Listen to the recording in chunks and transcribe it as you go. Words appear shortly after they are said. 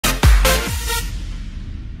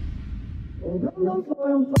Oglądam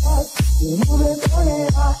twoją twarz i mówię, to nie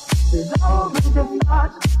ja. Przydałoby się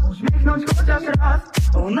stać, uśmiechnąć chociaż raz.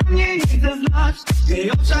 Ona mnie nie chce znać, w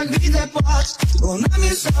jej oczach widzę płacz. Ona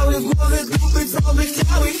mieszały w głowie grupy, co by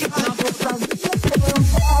chciały chać. Postawicie twoją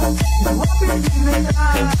twarz, złapię dziwny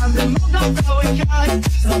ran, bym oddał cały kraj.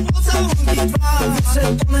 Za pocałunki dwa,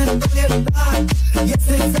 wyszedone to nie tak.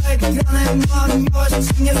 Jesteś za ekranem, miałaś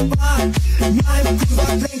przy mnie spać. Miałem kurwa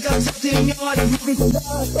klękać, a ty miałaś mówić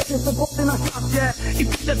tak. To się soboty na chacie i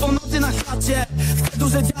piszę po nocy na chacie. Chcę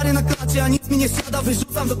duże dziary na klacie, a nic mi nie siada.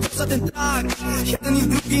 Wyrzucam do kosza ten track. Jeden i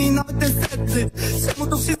drugi i nawet ten setny. Czemu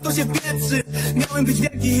to wszystko się pieprzy? Miałem być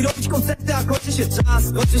wielki i robić koncerty, a kończy się czas.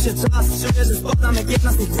 Czuję, że spadam jak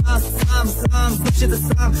jedna z tych gwiazd. Sam, znów siedzę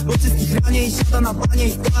sam w oczystych ranie i siada na banie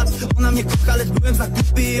i patrz. Ona mnie kocha, lecz byłem za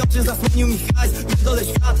kupy i oczy zasłonił mi hajs. Pierdolę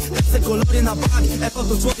świat, lecę kolory na bank. Epo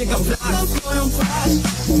do człowieka w brak. Mam swoją twarz,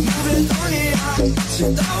 mówię, to nie ja.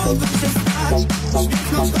 Przydałoby się stać,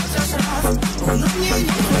 uśmiechnąć chociaż raz. Ona mnie nie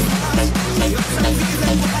chce znać, i oczach widzę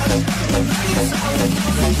płacz. Ona nie żały,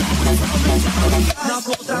 na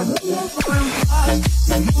potach. Mam swoją twarz,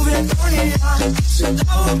 mówię, to nie ja.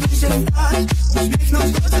 Przydałoby się stać,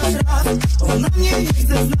 uśmiechnąć chociaż raz. Ona mnie nie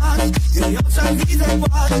chce znać, w jej oczach widzę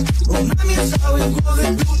płacz. Ona mieszały w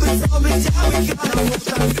głowie grupy, co by chciały chać. Na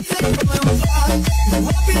potach widzę twoją twarz,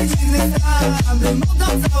 łapię dziwny stan, bym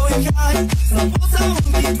oddał cały kraj. Za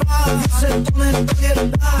pocałunki dwa, wyszedone to nie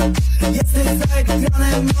tak. Jesteś za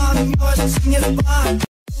ekranem, miałaś przy mnie spać.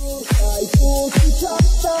 Słuchaj, póki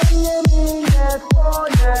czas tam nie minie,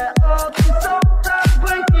 twoje oczy są tak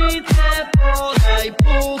błękitne. Podaj,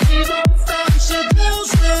 póki noc tam się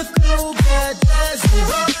dłuży w klubie jazzu.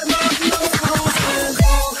 Barman nam służy.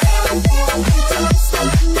 Kochaj, póki czas tam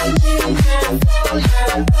nie minie,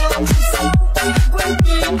 twoje oczy są tak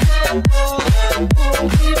błękitne. Podaj,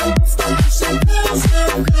 póki noc tam się dłuży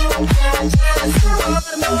w klubie jazzu.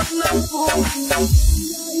 Barman nam służy.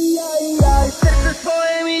 Serce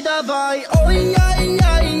swoje mi dawaj, oj,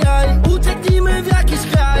 ucieknijmy w jakiś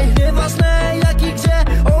kraj. Nieważne jak i gdzie,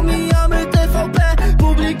 omijamy TVP.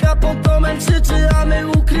 Publika pod domem krzyczy, a my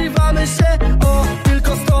ukrywamy się. O,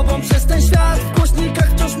 tylko z tobą przez ten świat, w głośnikach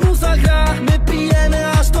wciąż muza gra. My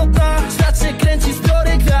pijemy aż do dna, świat się kręci,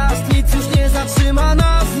 zbiory gwiazd. Nic już nie zatrzyma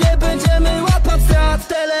nas, nie będziemy łapać strat. W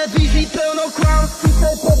telewizji pełno kłamstw,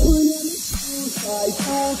 tutaj popłyniemy. Słuchaj,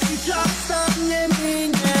 póki czas tam nie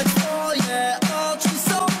minie, twoje oczy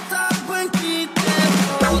są tak błękitne.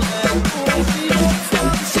 Podaj, póki noc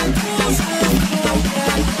tam się dłuży w klubie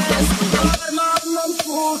jazzu. Barman nam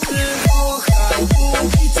służy. Kochaj,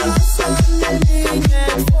 póki czas tam nie minie,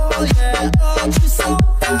 twoje oczy są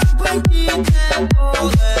tak błękitne.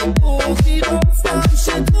 Podaj, póki noc tam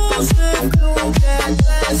się dłuży w klubie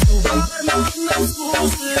jazzu. Barman nam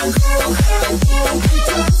służy. Kochaj, póki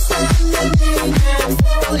czas tam nie minie,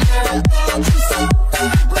 twoje oczy są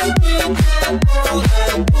tak błękitne.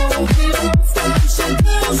 Podaj, póki noc tam się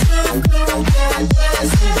dłuży w klubie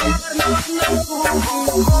jazzu. Barman nam służy.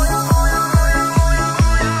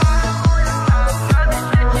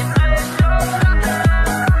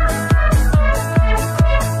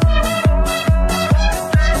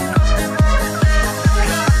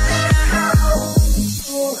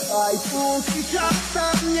 Słuchaj, póki czas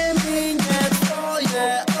tam nie minie, twoje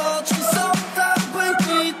oczy są tak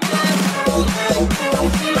błękitne. Podaj,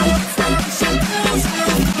 póki noc tam się dłuży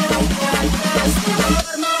w klubie jazzu.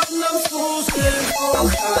 Barman nam służy.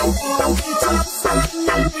 Kochaj, póki czas tam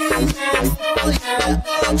nie minie, twoje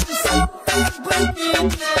oczy są tak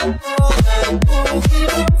błękitne. Podaj, póki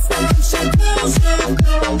noc tam się dłuży w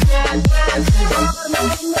klubie jazzu. Barman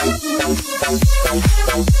nam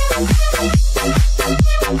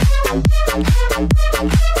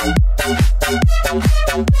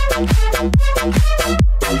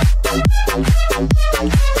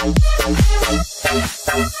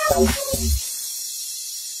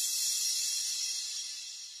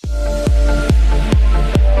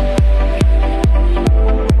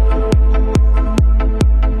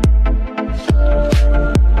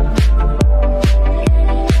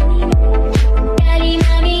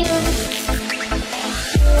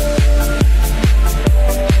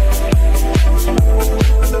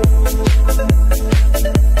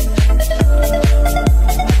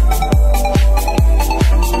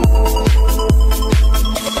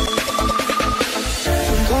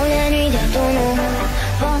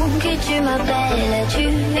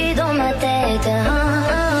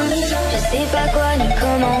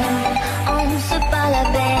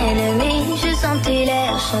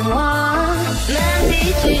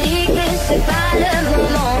Tu dis que c'est pas le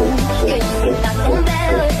moment, que je suis pas ton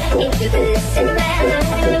père et que c'est cette merde.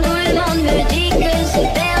 Tout le monde me dit que c'est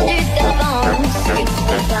perdu d'avance.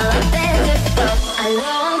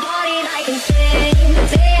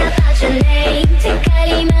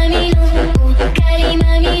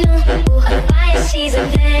 fire, she's a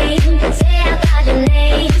flame. Say I got your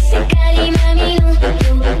name. Say Cali mami no,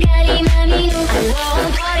 Cali mami no. I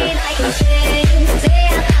won't party like a shame. Say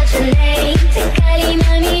I got your name. Say Cali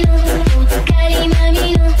mami no, Cali mami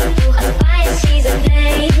no. A fire, she's a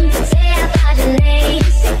flame. Say I got your name.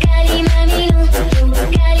 Say Cali mami no,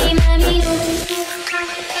 Cali mami no.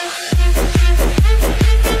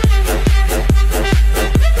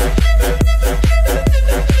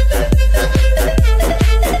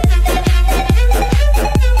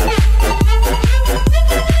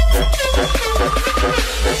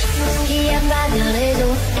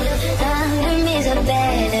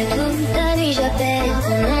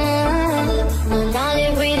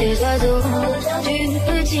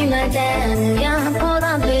 Viens prendre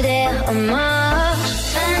un peu d'air en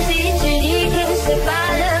marche. Ainsi tu dis que c'est pas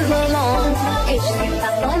le moment, que je suis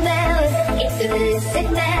pas ton père et te laisser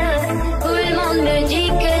faire. Tout le monde me dit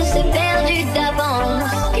que c'est perdu d'avance,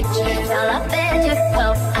 que tu veux faire la fête.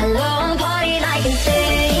 Alors on party like a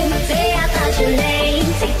thing. Say I got your name.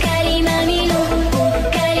 Say Cali mami no,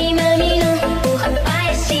 Cali mami no. A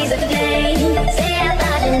fire, she's a flame. Say I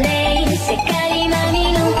got your name. Say Cali mami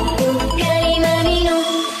no, Cali mami no.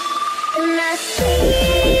 And I see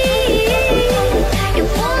you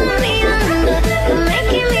pull me under, you're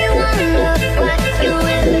making me wonder why you're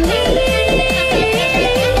with me.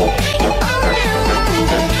 You're all that I want,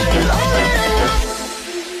 you're all that I want.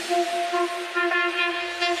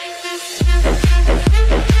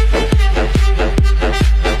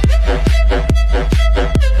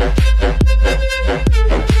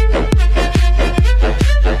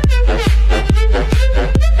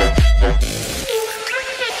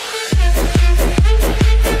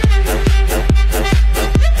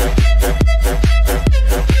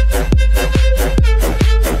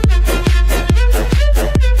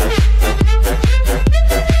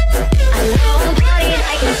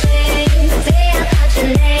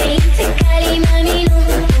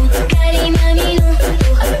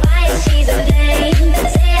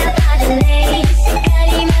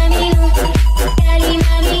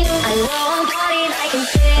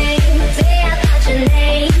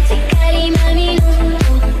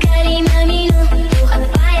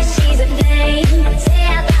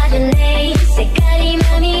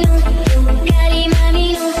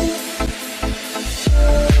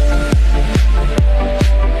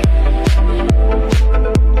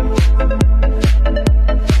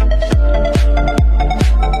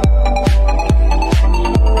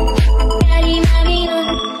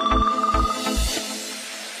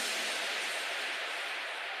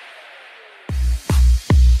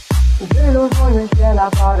 Wyluzujmy się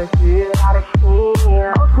na parę chwil.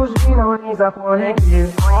 Otwórz wino i zapłonie grill.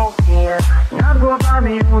 Nad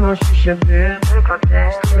głowami unosi się dym. Tylko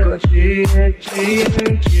ci.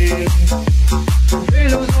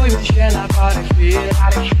 Wyluzujmy się na parę chwil.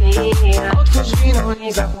 Otwórz wino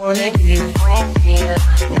i zapłonie grill.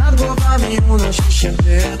 Nad głowami unosi się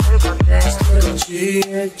dym. Tylko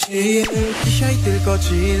ci. Dzisiaj tylko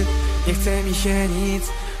chill, nie chce mi się nic.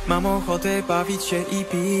 Mam ochotę bawić się i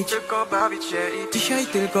pić. Dzisiaj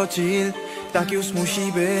tylko chill, tak już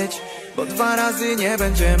musi być, bo 2 razy nie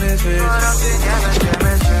będziemy żyć.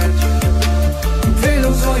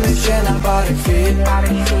 Wyluzujmy się na parę chwil.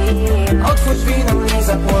 Otwórz wino i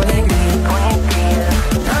zapłonie grill.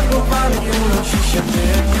 Nad głowami unosi się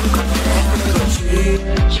dym.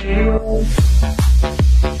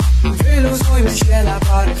 Wyluzujmy się na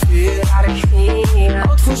parę chwil.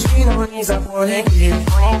 Otwórz wino i zapłonie grill.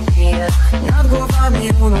 Nad głowami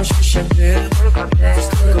unosi się dym. Tylko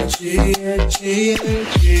chill.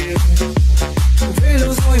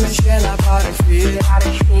 Wyluzujmy się na parę chwil.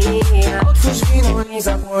 Otwórz wino i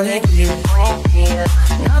zapłonie grill.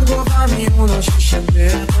 Nad głowami unosi się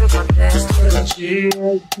dym. Tylko chill.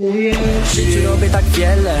 W życiu robię tak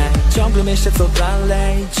wiele, ciągle myślę co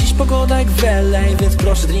dalej. Dziś pogoda jak w LA, więc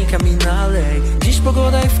proszę drinka mi nalej. Dziś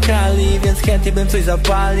pogoda jak w Kali, więc chętnie bym coś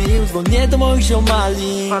zapalił. Dzwonię do moich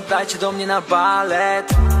ziomali, wpadajcie do mnie na balet.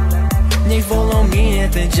 Niech wolno minie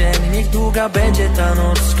ten dzień, niech długa będzie ta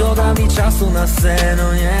noc. Szkoda mi czasu na scenę,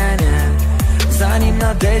 nie. Zanim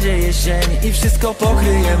nadejdzie jesień i wszystko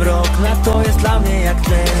pokryje mrok. Lato jest dla mnie jak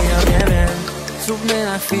tlen, ja nie wiem. Zróbmy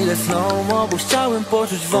na chwilę slow-mo, bo chciałem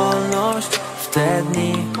poczuć wolność w te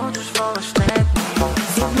dni.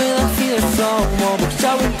 Zróbmy na chwilę slow-mo, bo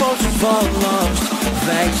chciałem poczuć wolność.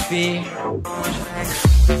 Wejdź w film.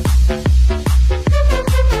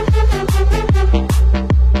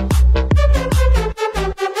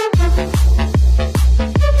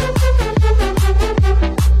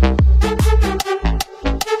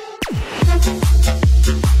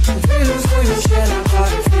 Wyluzujmy się na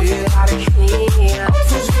parę chwil.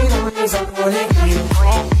 Otwórz wino i zapłonie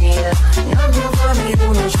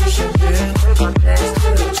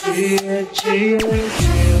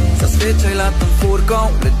światem furką,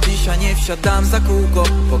 lecz dzisiaj nie wsiadam za kółko.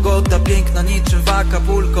 Pogoda piękna niczym w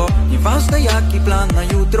Acapulco. Nieważne jaki plan na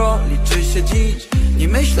jutro, liczy się dziś. Nie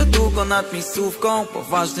myślę długo nad miejscówką,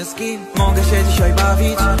 poważnie z kim mogę się dzisiaj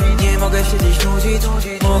bawić. Nie mogę się dziś nudzić,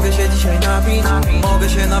 mogę się dzisiaj napić, mogę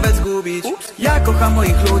się nawet zgubić. Ja kocham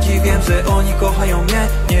moich ludzi, wiem, że oni kochają mnie.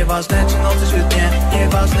 Nieważne czy nocy czy dnie,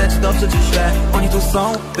 nieważne czy dobrze czy źle. Oni tu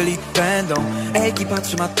są, byli, będą. Ekipa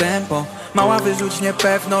trzyma tempo. Mała wyrzuć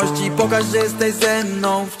niepewność i pokaż, że jesteś ze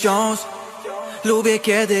mną wciąż. Lubię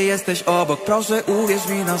kiedy jesteś obok, proszę uwierz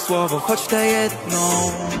mi na słowo, choć w tę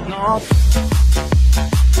jedną noc.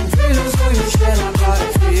 Wyluzuj się na parę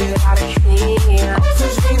chwil.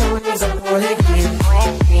 Otwórz wino, nie zapłonie grill.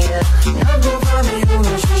 Nad głowami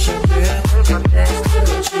unosi się grill.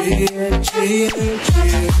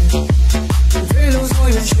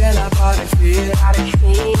 Wyluzuj się na parę chwil.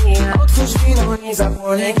 Otwórz wino, nie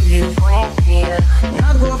zapłonie grill.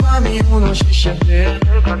 Nad głowami unosi się grill.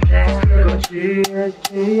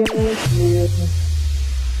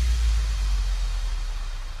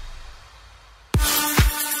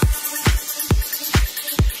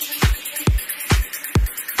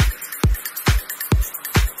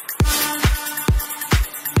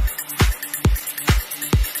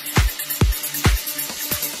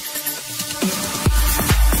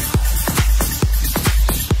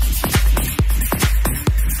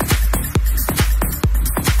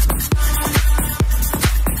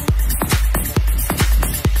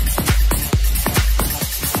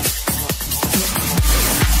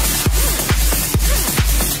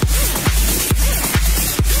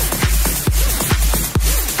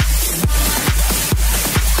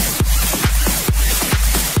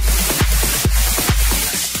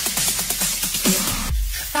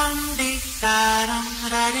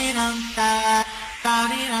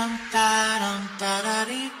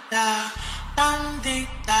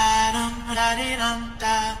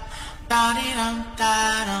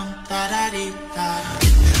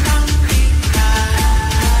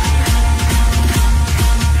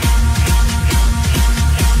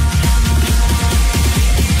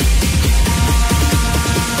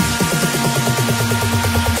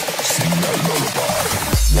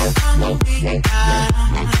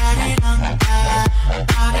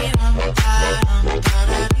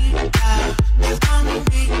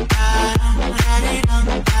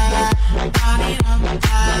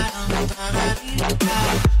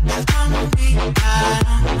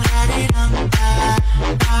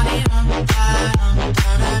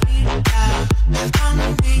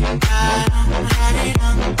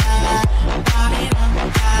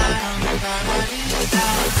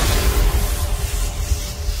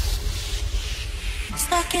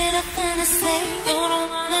 Stuck in a fantasy, you don't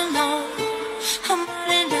wanna know. I'm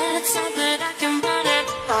running out of time, but I can run it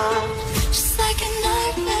all. Just like a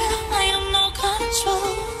nightmare, I have no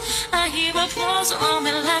control. I hear applause on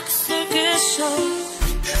me like a circus show.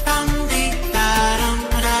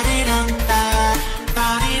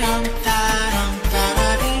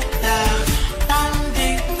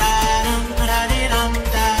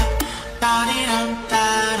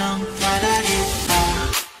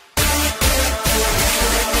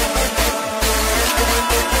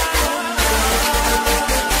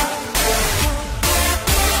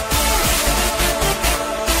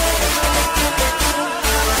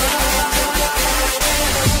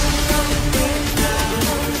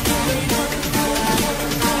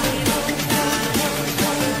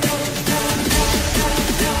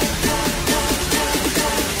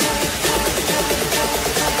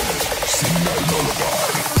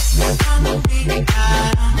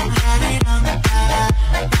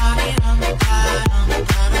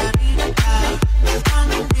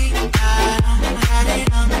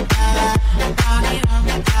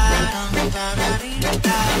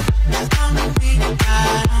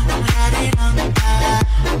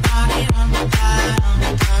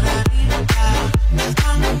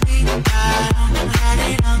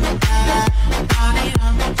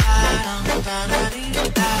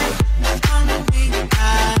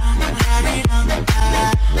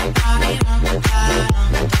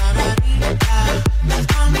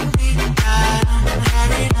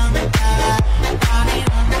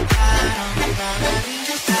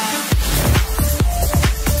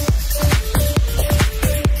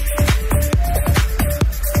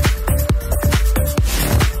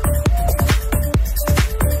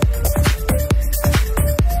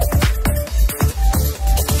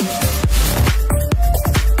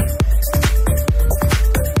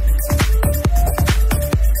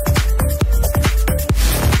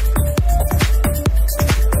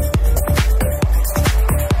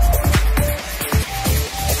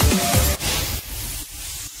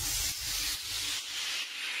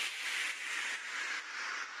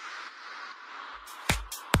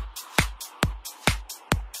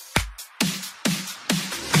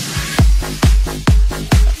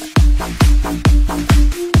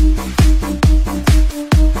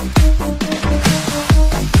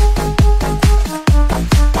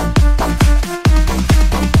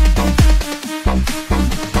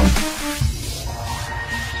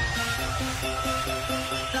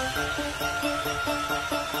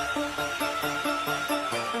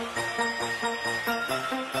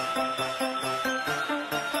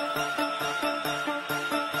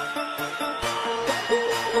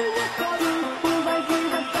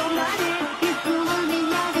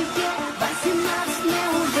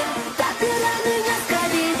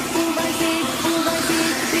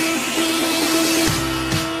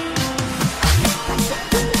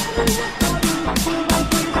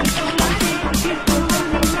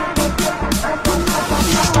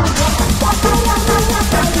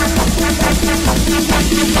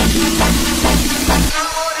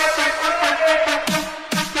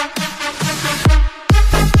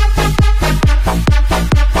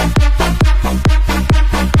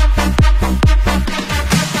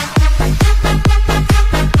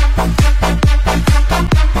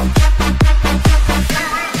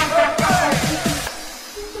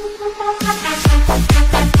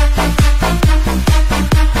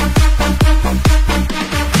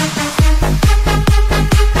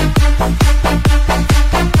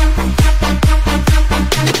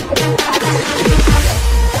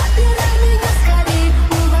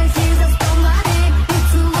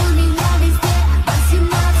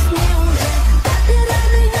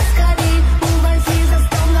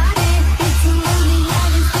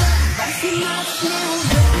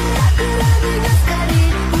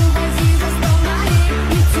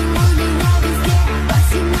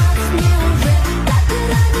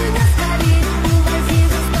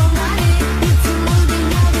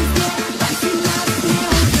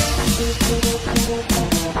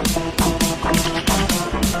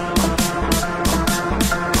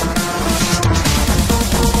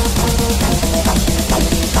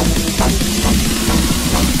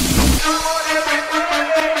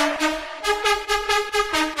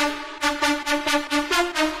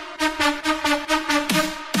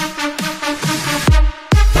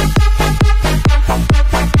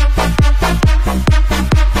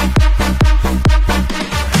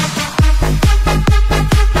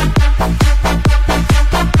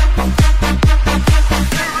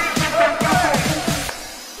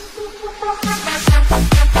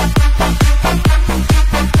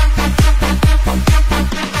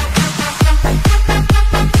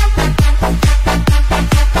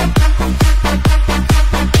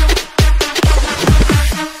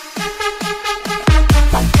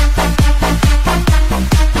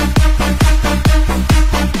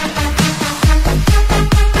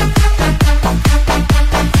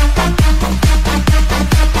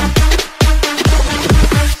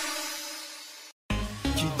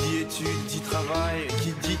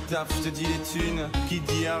 taf, je te dis les thunes. Qui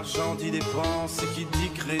dit argent dit dépense, et qui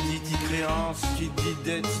dit crédit dit créance. Qui dit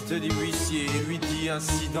dette te dit huissier, et lui dit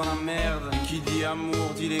assis dans la merde. Et qui dit amour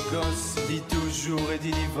dit les gosses, dit toujours et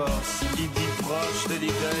dit divorce. Qui dit proche te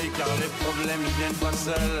dit deuil, car les problèmes ils viennent pas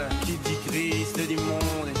seuls. Qui dit crise te dit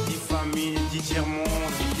monde, et dit famille dit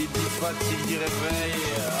tiers-monde. Qui dit fatigue dit réveil,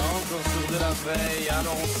 encore sourd de la veille.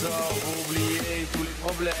 Alors on sort pour oublier tous les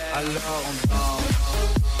problèmes. Alors on danse.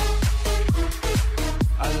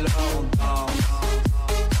 Alors on danse.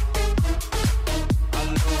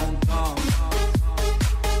 Alors on danse.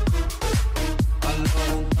 Alors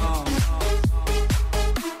on danse.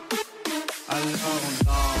 Alors on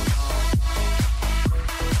danse.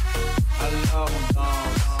 Alors on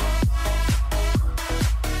danse.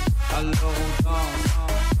 Alors on danse.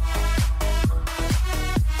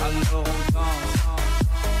 Alors on danse.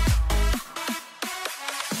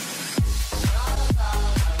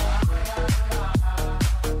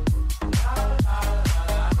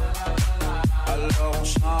 Alors on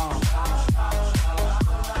chante.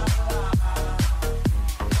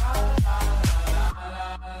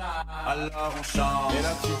 Alors on chante. Et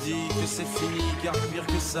là tu dis que c'est fini, car pire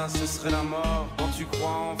que ça ce serait la mort. Quand tu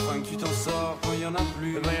crois enfin que tu t'en sors, quand y en a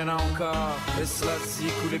plus, ben y en a encore. Est-ce la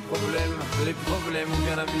zik ou les problèmes ou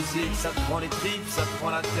bien la musique. Ça te prend les tripes, ça te prend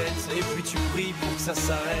la tête, et puis tu pries pour que ça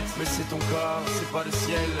s'arrête. Mais c'est ton corps, c'est pas le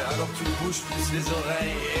ciel, alors tu bouges plus les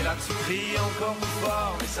oreilles. Et là tu cries encore plus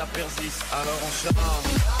fort, mais ça persiste. Alors on chante.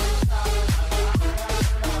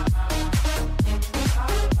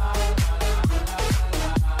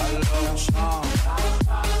 Alors on chante.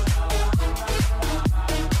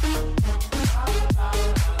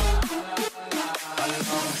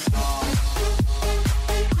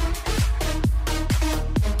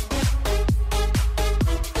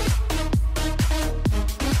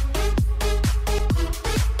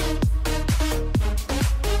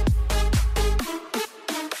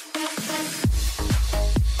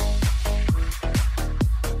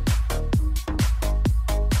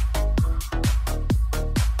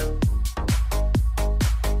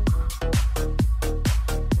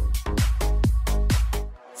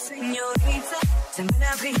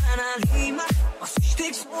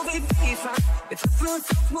 Wir treffen uns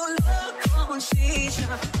auf Moloch und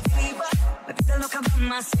Shisha. Fieber, wieder locker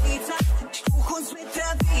Mamacita. Ich buch uns mit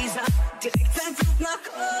der Visa, direkt ein Flug nach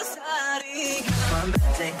Costa Rica. Mein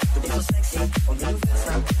Bentley, du bist so sexy und wie du willst,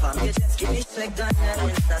 dann fahren wir Jetski. Ich check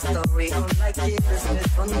deine Insta-Story und like jedes Bild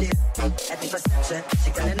von dir. Hätte ich bei Snapchat,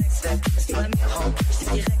 schick deine Next weg. Ist die bei mir home, ich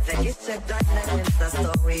steh direkt weg. Ich check deine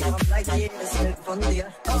Insta-Story und like jedes Bild von dir.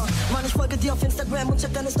 Mann, ich folge dir auf Instagram und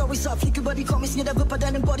check deine Storys ab. Flieg über die Kommis, jeder wird bei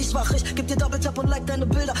deinem Body schwach. Ich geb dir Double-Tap und like deine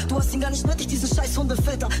Bilder. Du hast ihn gar nicht nötig, diesen scheiß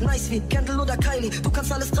Hundefilter. Nice wie Kendall oder Kylie. Du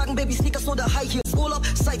kannst alles tragen, Baby, Sneakers oder High Heels. Urlaub,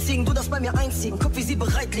 Sightseeing, du darfst bei mir einziehen. Guck, wie sie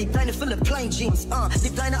bereit liegt, deine Philipp Plein Jeans.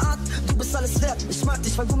 Lieb deine Art, du bist alles wert. Ich mag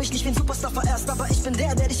dich, weil du mich nicht wie ein Superstar verehrst. Aber ich bin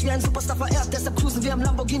der dich wie ein Superstar verehrt. Deshalb cruisen wir im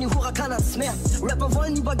Lamborghini Huracan ans Meer. Rapper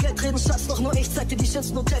wollen über Geld reden, Schatz, doch nur ich zeig dir die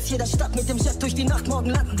schönsten Hotels jeder Stadt. Mit dem Jet durch die Nacht,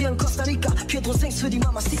 morgen landen wir in Costa Rica. Pedro singst für die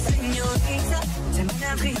Mamacita. Señorita, se me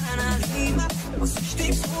Adriana Lima. Und sie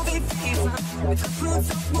steht so wie FIFA. Wir treffen uns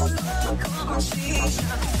auf Moloch und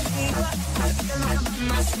Shisha. Fieber, wieder locker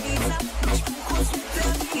Mamacita. Ich buch uns mit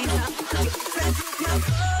der Visa, direkt ein Flug nach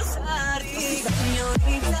Costa Rica.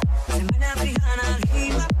 Señorita, se me Adriana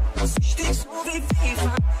Lima. Und sie steht so wie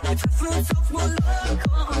FIFA. Wir treffen uns auf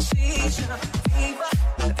Moloch und Shisha. Fieber,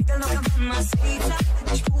 wieder locker Mamacita.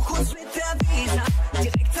 Ich buch uns mit der Visa,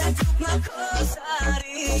 direkt ein Flug nach Costa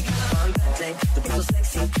Rica. Du bist so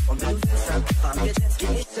sexy und wie du willst, dann fahren wir Jetski.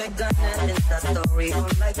 Ich check deine Insta-Story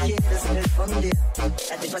und like jedes Bild von dir.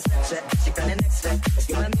 Hätte ich bei Snapchat, schick deine Next weg. Ist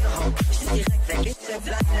die bei mir home, ich steh direkt weg. Ich check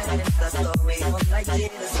deine Insta-Story und like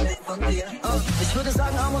jedes Bild von dir. Ich würde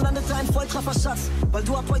sagen, Arm und landete ein Volltreffer, Schatz. Weil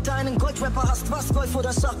du ab heute einen Goldrapper hast. Was, Golf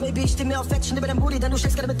oder Schach? Baby, ich steh mehr auf Action über dein Booty, denn du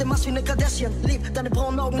schlägst gerade mit dem Mast wie eine Kardashian. Lieb deine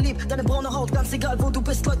braunen Augen, lieb deine braune Haut. Ganz egal, wo du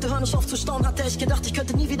bist, Leute hören nicht auf zu staunen. Hatte ich gedacht, ich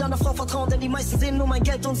könnte nie wieder einer Frau vertrauen, denn die meisten sehen nur mein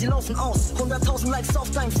Geld und sie laufen aus. 100.000 Likes auf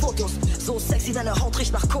deinen Fotos. So sexy, deine Haut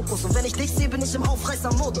riecht nach Kokos. Und wenn ich dich sehe, bin ich im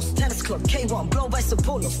Aufreißer-Modus. Tennisclub, K1, blau-weiße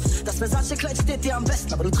Polos. Das Versace-Kleid steht dir am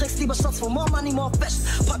besten, aber du trägst lieber Shots for more money, more best.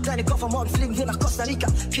 Pack deine Koffer, morgen fliegen wir nach Costa Rica.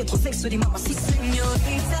 Pietro singst für die Mamacita.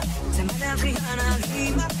 Señorita, se me Adriana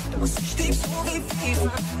Lima. Und sie steht so wie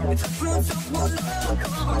FIFA. Wir treffen uns auf Moloch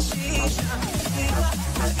und Shisha. Fieber,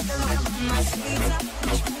 wieder locker Mamacita.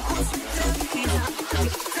 Ich buch uns mit der Visa,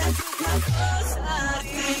 direkt ein Flug nach Costa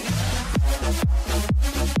Rica.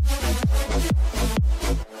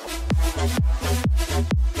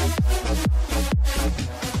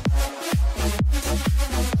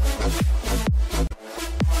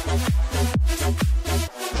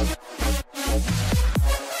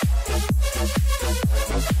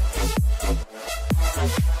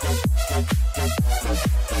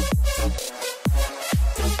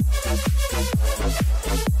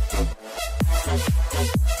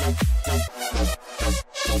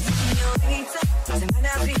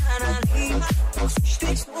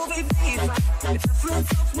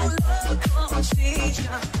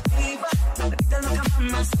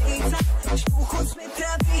 Vixa, Spruch uns mit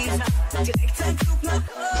der Visa, direkt ein Flug nach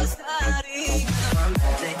Costa Rica.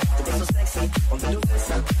 Du bist so sexy und wenn du willst,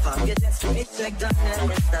 dann fahren wir jetzt. Ich check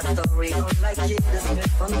deine Insta-Story und like jedes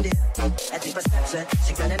Bild von dir. Add dich bei Snapchat,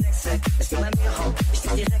 schick deine Next-Tag, es geht bei mir hoch, ich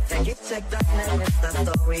geh direkt weg. Ich check deine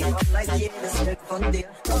Insta-Story und like jedes Bild von dir.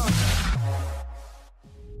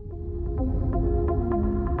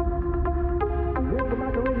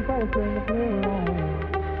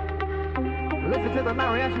 Listen to the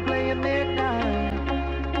mariachi playing midnight.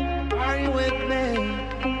 Are you with me?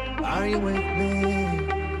 Are you with me?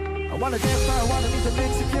 I wanna dance by water beneath the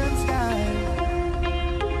Mexican sky.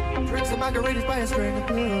 Drink some margaritas by a string of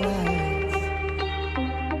blue lights.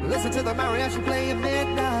 Listen to the mariachi playing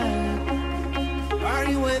midnight. Are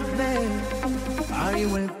you with me? Are you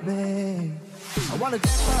with me? I wanna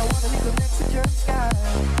dance by water beneath the Mexican sky.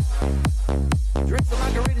 Drink some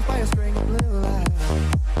margaritas by a string of blue lights.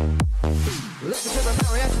 Listen to the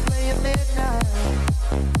mariachi playing midnight.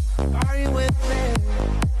 Are you with me?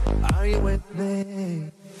 Are you with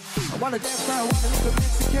me? I wanna dance by water beneath the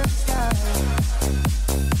Mexican sky.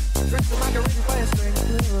 Drink some margaritas by a string of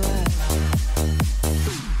blue lights.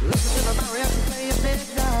 Listen to the mariachi playing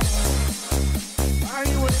midnight. Are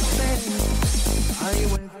you with me? Are you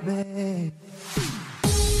with me?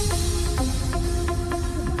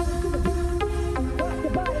 Rock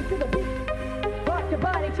your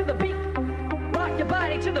body to the beat. Rock your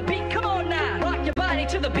body to the beat. Come on now. Rock your body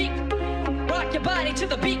to the beat. Rock your body to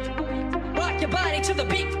the beat. Rock your body to the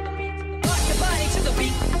beat. Rock your body to the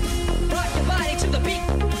beat. Rock your body to the beat.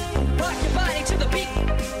 Rock your body to the beat.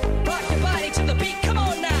 Rock your body to the beat. Come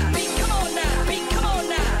on now. Beat, come on now. Beat, come on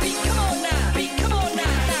now. Beat, come on now. Beat, come on now.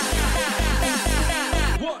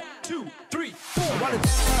 1, 2, 3, 4. I wanna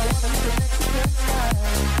dance by water beneath the Mexican sky.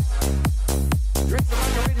 Drink some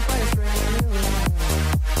margaritas by a string of blue lights.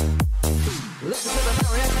 Listen to the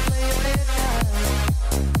mariachi playing midnight.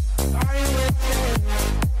 Are you with me?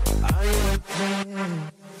 Are you with me?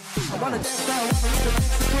 I wanna dance by water beneath the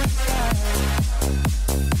Mexican sky.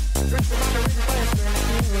 Drink some margaritas by a string of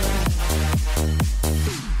blue lights.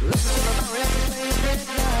 Listen to the mariachi playing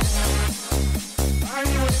midnight. Are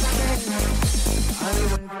you with me? Are you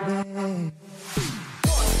with me?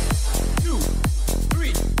 1, 2,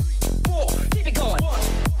 3, 4. Keep it going. 1,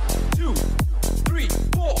 2, 3,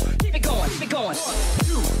 4. Keep it going. Keep it going. 1,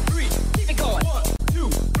 2, 3. Keep it going. 1, 2,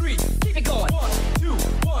 3. Keep it going. 1, 2,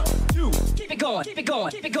 1, 2. Keep it going. Keep it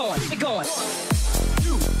going. Keep it going. Keep it going. 1,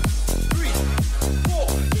 2, 3, 4.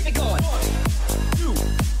 Keep it going. 1, 2,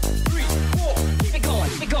 3, 4. Keep it going.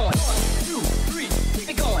 Keep it going. 1, 2, 3. Keep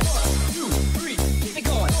it going. 1, 2, 3. Keep it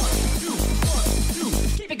going. 1, 2, 1,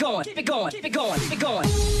 2. Keep it going. Keep it going. Keep it going. Keep it going.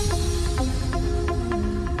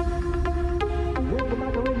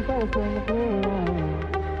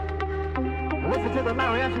 Listen to the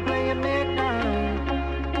mariachi playing midnight.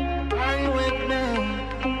 Are you with me?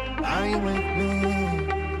 Are you with me?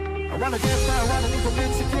 I wanna dance by water beneath the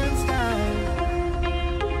Mexican sky.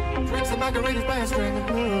 Drink some margaritas by a string of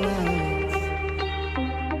blue lights.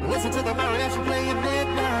 Listen to the mariachi playing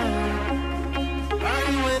midnight. Are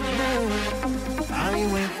you with me? Are you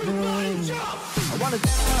with me? I wanna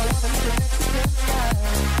dance by water beneath the Mexican sky.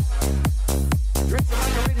 Drink some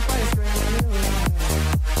margaritas by a string of blue lights.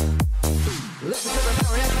 Listen to the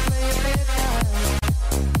mariachi playing midnight.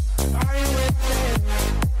 Are you with me?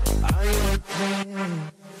 Are you with me?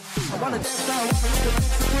 I wanna dance by water beneath the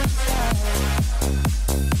Mexican sky.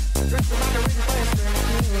 Drink some margaritas by a string of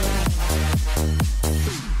blue lights.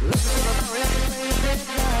 Listen to the mariachi playing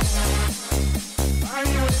midnight. Are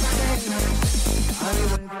you with me? Are you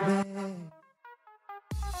with me?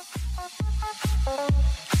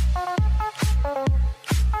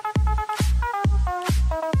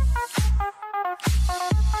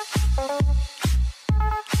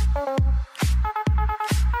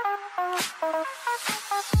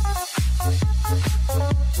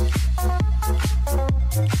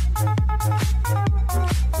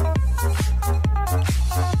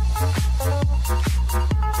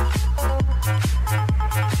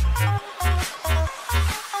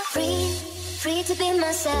 Free to be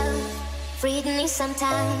myself, free to need some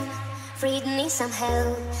time, free to need some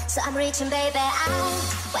help. So I'm reaching, baby, out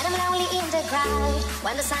when I'm lonely in the crowd.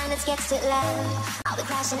 When the silence gets too loud, I'll be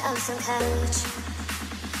crashing on some couch.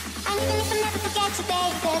 And even if I never forget you,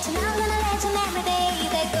 baby, tonight I'm gonna let your memory,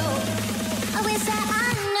 baby, go. I wish that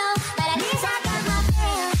I know, but at least I got my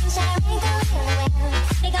friends. I ain't going anywhere.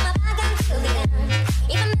 They got my back until the end.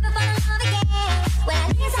 If I'm never fall in love again, well,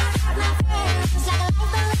 at least I got my friends. Like a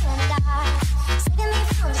life in the dark, saving me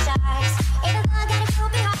from the sharks. Even though I gotta go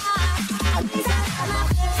be hard, at least I got my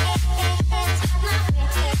friends. Got my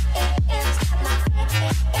friends. Got my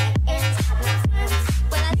friends.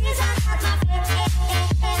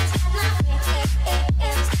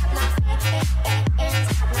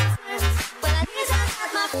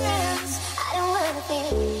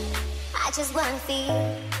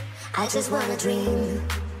 I just wanna dream.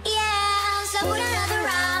 Yeah, so put another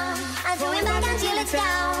round. I'm throwing back until it's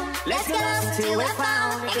down. Let's get lost till we're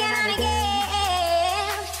found again and again.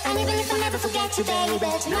 And even if I never forget you, baby,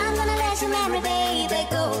 tonight I'm gonna let your memory, baby,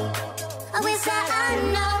 go. I wish that I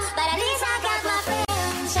know, but at least I got my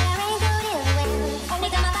friends sharing good in the wind, and they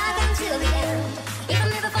got my back until the end. If I'm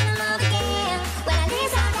never falling in love again, well at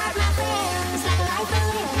least I got my friends, like a light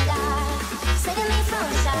bulb in the dark, saving me from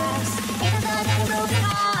the stars. Even though I got a broken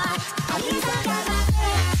heart, at least I got my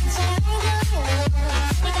friends sharing good in the wind,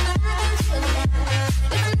 they got my back until the end.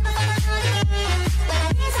 If I'm never falling in love again, well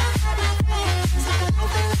at least I got my friends, like a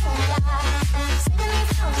light bulb in the dark, saving me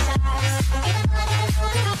from the stars. Even though I got a broken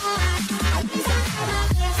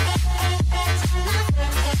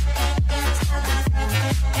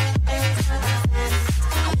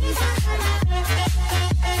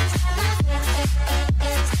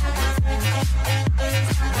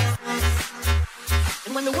heart.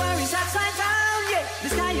 And when the world's upside down, yeah, the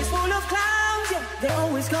sky is full of clouds, yeah, they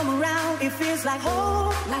always come around. It feels like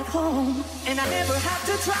home, and I never have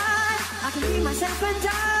to try. I can be myself and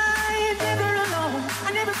die, never alone.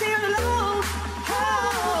 I never feel alone.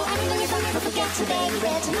 And even if I never forget you, baby,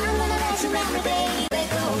 tonight I'm gonna let your memory, baby,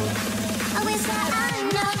 go. I wish that I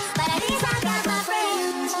know, but at least I got my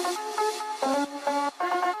friends.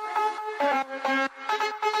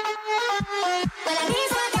 But at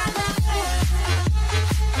least I got my friends.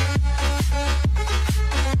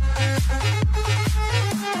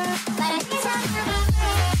 But at least I got my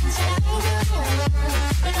friends. And I ain't doing it.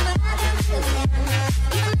 They got my back until the end.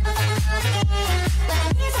 Even if I never fall again, but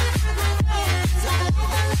at least I got my friends. Like a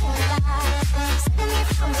light bulb in the dark, saving me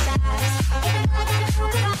from the stars. Even though I got a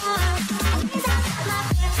broken heart, at least I got my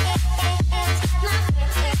friends. Got my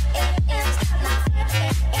friends. Got my friends. Got my friends.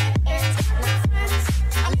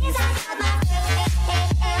 At least I got my friends. Got my friends.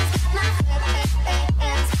 Got my friends.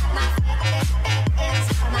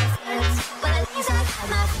 Got my friends. But at least I got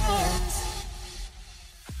my friends.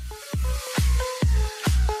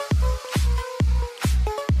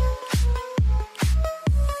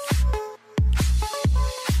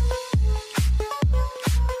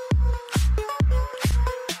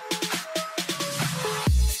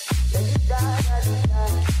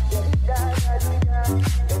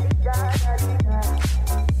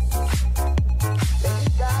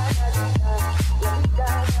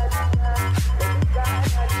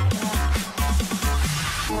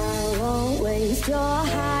 I won't waste your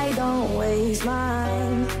high, don't waste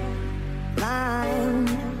mine.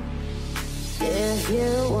 If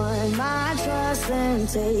you want my trust, then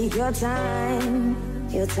take your time.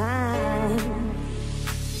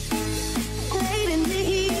 Late in the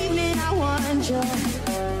evening, I want you.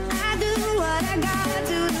 I do what I gotta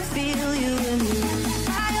do to feel you in me.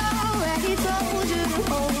 I already told you to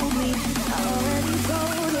hold me. I already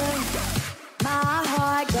told you. My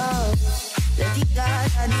heart goes.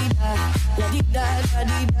 La-dee-da-da-dee-da,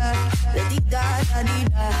 la-dee-da-da-dee-da,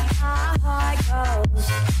 la-dee-da-da-dee-da. My heart goes.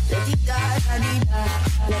 La-dee-da-da-dee-da,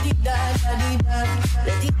 la-dee-da-da-dee-da,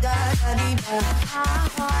 la-dee-da-da-dee-da. My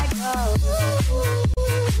heart goes.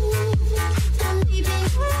 I'm leaving,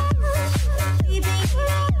 leaving.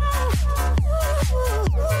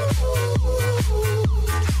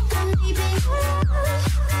 I'm leaving,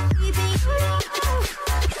 leaving.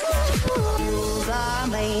 Rules are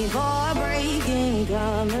made for breaking.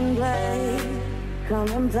 Come and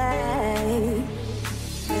play.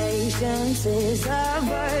 Patience is a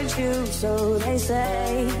virtue, so they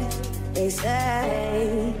say.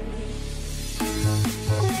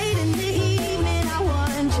 Late in the evening, I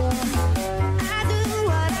want you. I do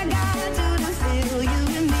what I gotta do to feel you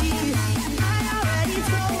in me. I already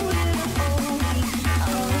told you to hold me. I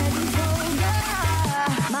already told you.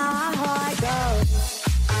 My heart goes.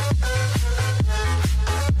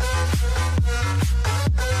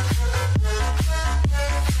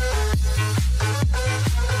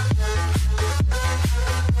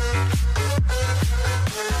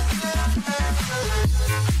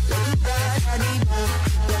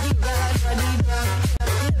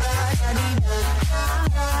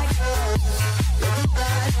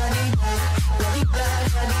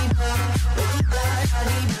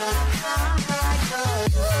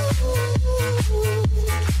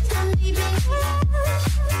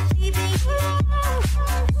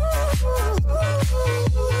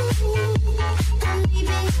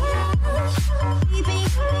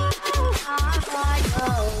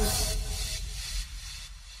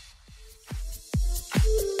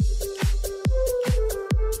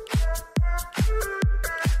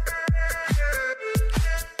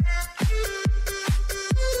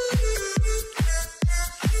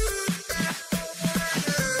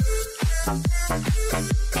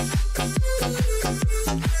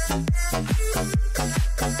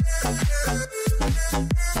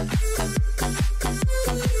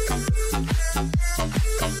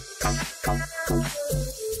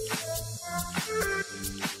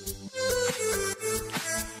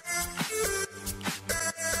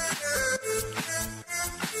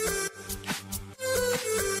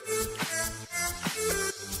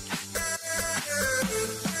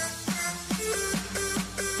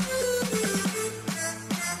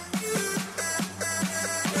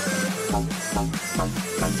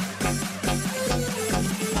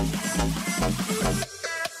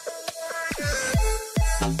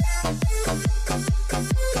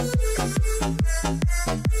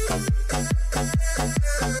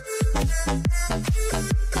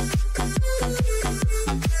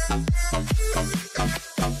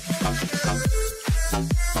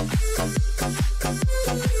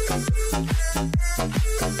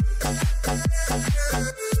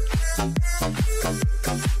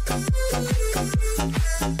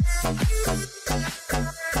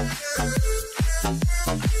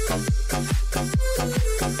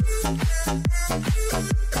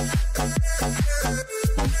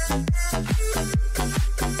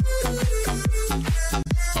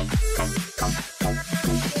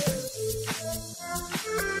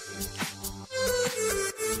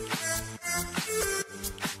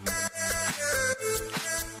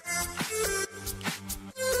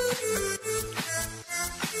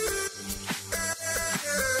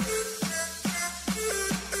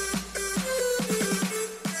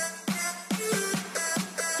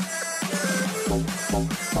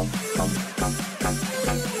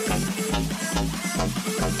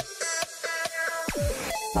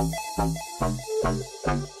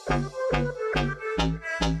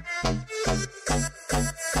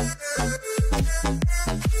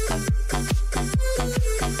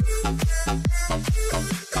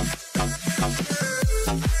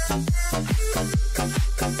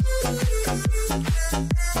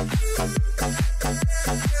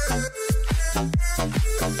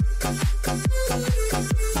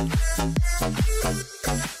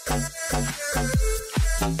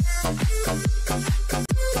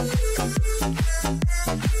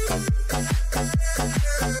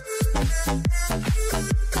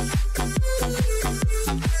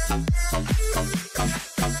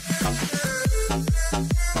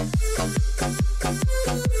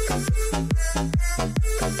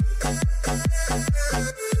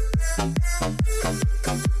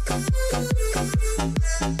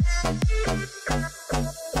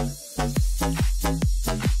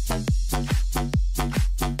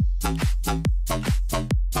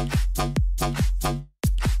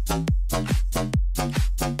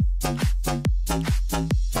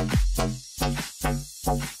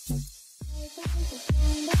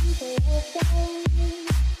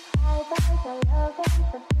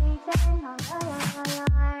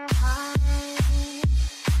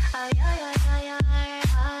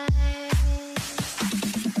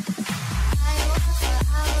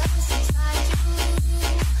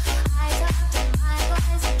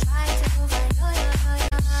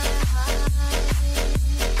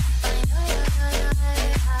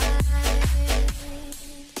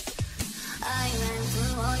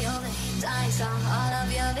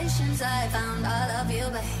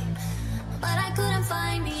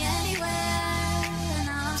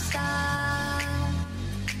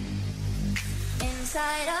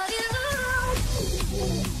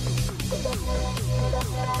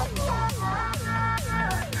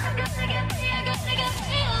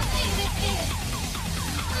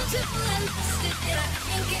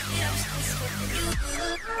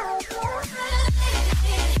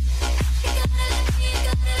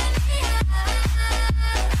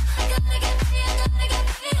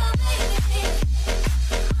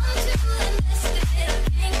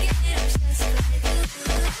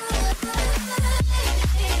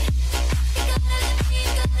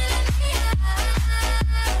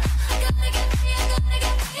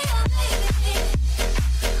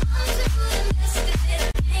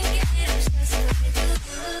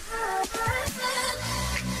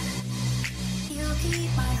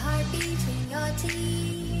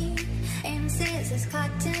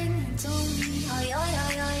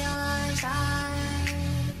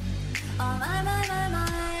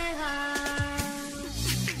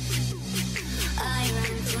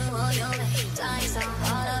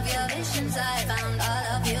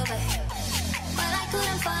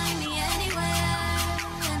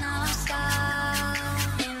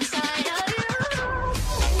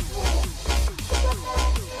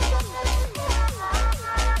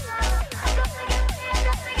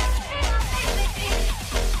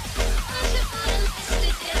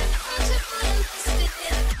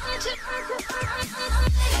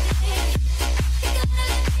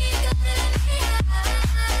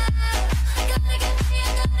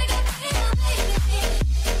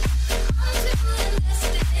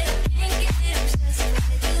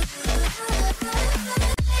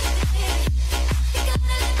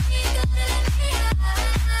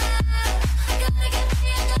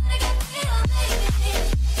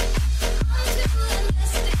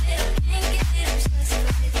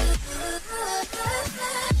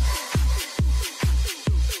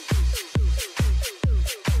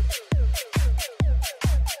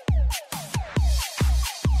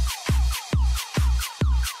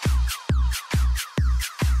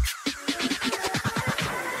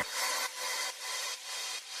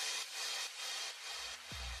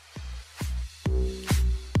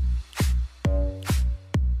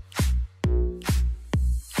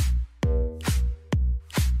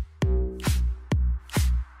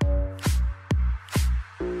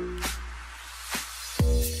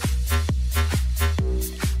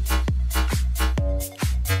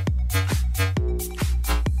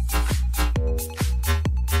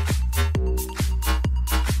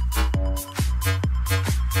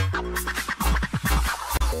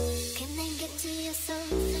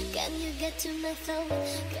 my throat.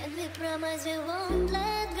 Can we promise we won't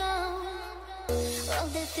let go? All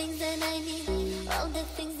the things that I need, all the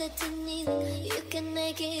things that you need, you can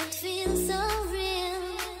make it feel so real.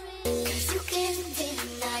 'Cause you can't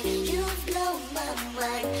deny, you blow my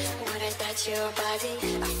mind. When I touch your body,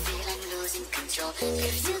 I feel I'm losing control.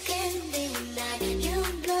 'Cause you can't deny, you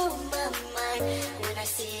blow my mind. When I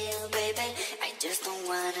see you, baby, I just don't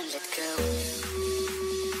wanna let go.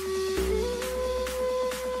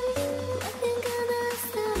 Nothing gonna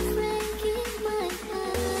stop breaking my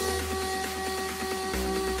heart.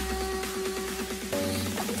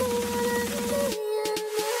 I don't wanna see you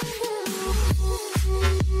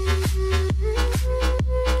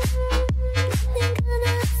Nothing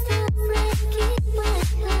gonna stop breaking my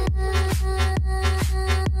heart. I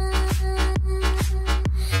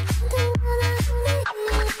don't wanna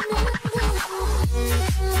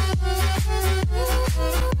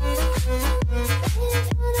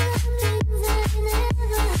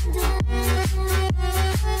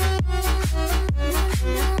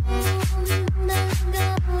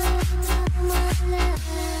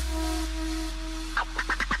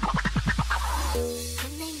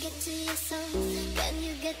Can I get to your soul? Can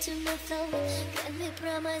you get to my throat? Can we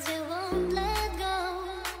promise we won't let go?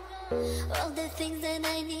 All the things that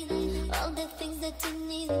I need, all the things that you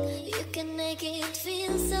need, you can make it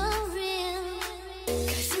feel so real.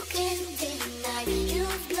 'Cause you can't deny, you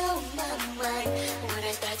blow my mind. When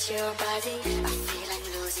I touch your body, I feel I'm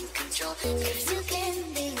losing control. 'Cause you can't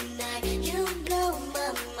deny, you blow my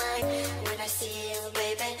mind. When I see you,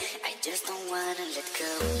 baby, I just don't wanna let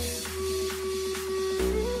go.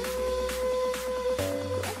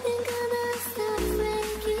 Nothing gonna stop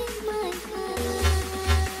breaking my heart.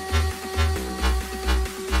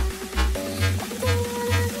 I don't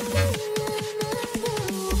wanna see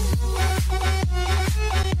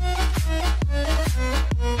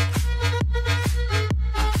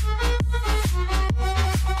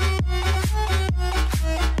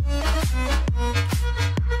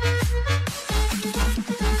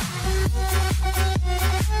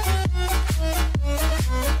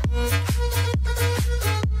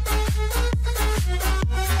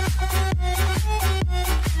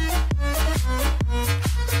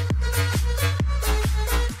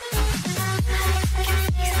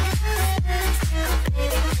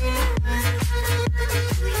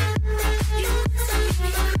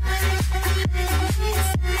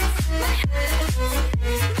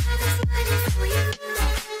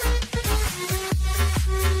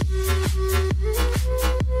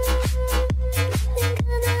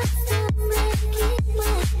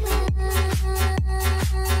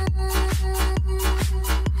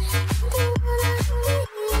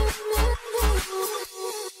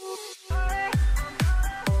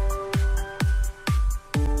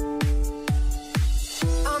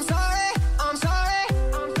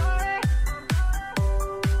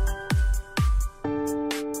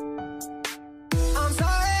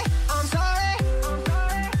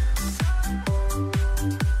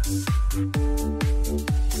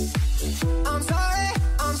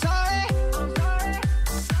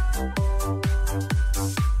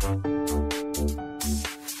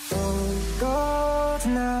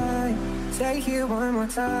Stay here one more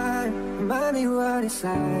time, remind me what it's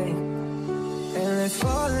like. And let's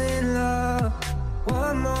fall in love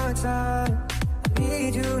one more time. I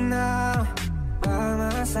need you now, by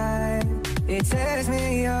my side. It tears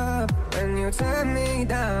me up when you turn me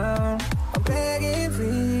down. I'm begging,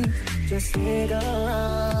 please, just stick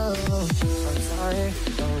around. I'm sorry,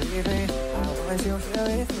 don't leave me, I want you here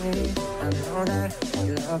with me. I know that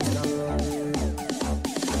your love's gone.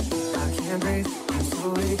 I can't breathe, I'm so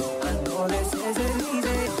weak. I know this isn't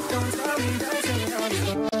easy. Don't tell me that your love's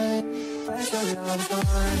gone, that your love's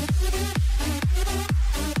gone.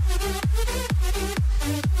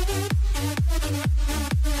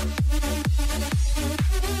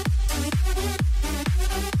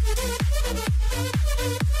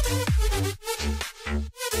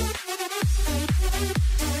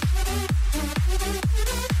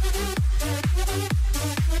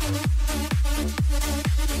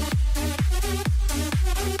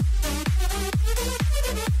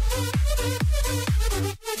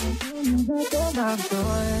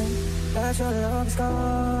 That your love's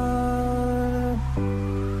gone,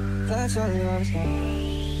 that your love's gone.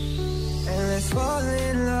 And let's fall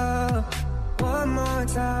in love one more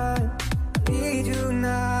time. I need you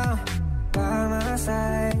now, by my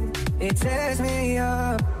side. It tears me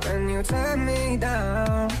up when you turn me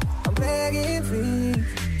down. I'm begging, please,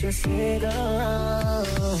 just stick around.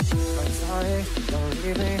 I'm sorry, don't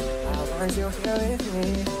leave me, I want you here with me.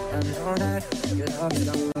 I know that your love's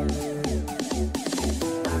gone.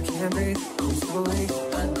 I I can't breathe, I'm so weak.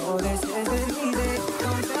 I know this isn't easy.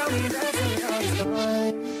 Don't tell me that your love is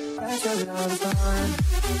gone, that your love is gone.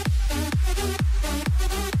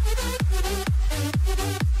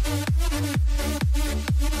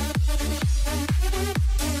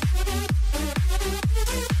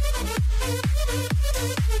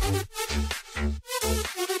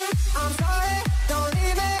 I'm sorry, don't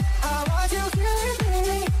leave me. I want you here with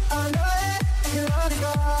me. I know that your love is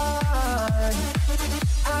gone.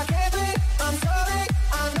 I can't breathe, I'm sorry.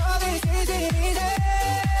 I know this isn't easy.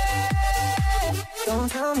 Don't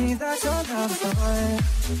tell me that your love is gone,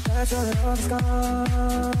 that your love is gone,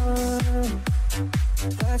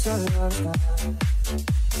 that your love is gone.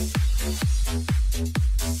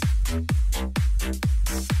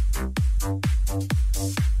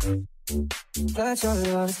 That your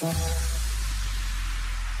love is gone.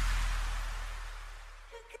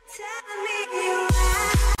 Tell me you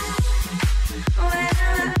when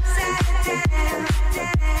I'm upside down, down,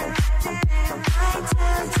 down. I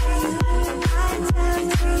turn to you, I turn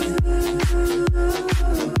to you.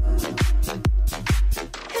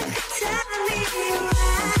 Tell me you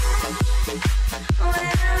when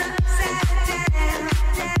I'm upside down, down,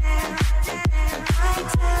 down. I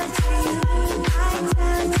turn to you, I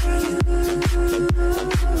turn to you.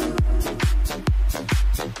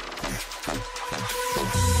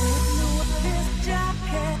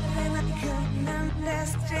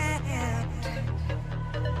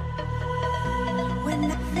 When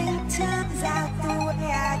nothing turns out the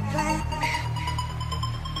way I planned,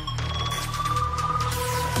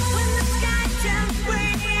 when the sky turns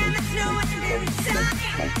gray and there's no end in sight,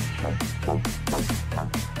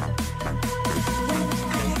 when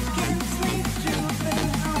I can't sleep through the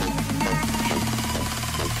lonely night,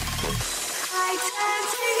 I turn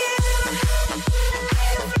to you.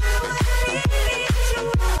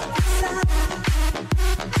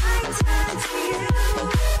 I turn to you,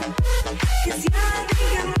 'cause you're the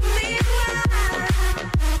only one.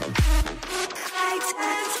 I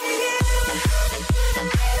turn to you,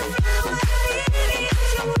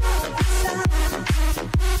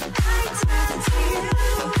 I turn to you,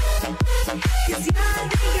 'cause you're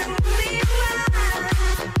the only one.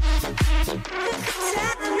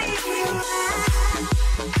 Tell me you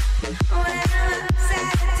when I'm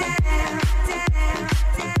upside down, down, down.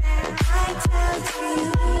 I turn to you,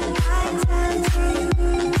 I turn to you.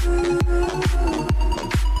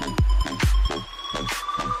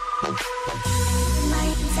 My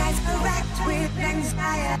insides are racked with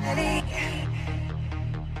anxiety.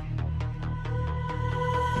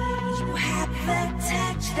 You have the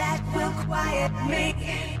touch that will quiet me.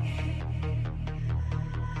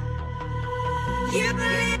 You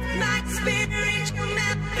lit my spirit, you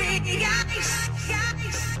melt the ice.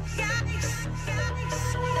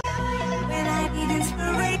 When I need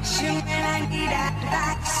inspiration, when I need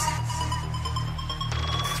advice,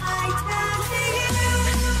 I turn to you,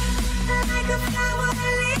 like a flower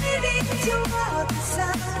leading toward the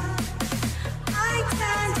sun. I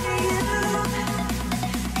turn to you,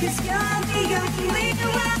 'cause you're the only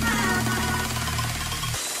one.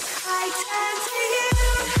 I turn to you.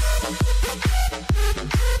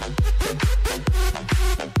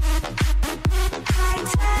 I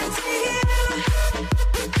turn to you.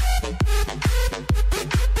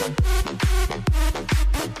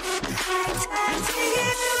 I turn to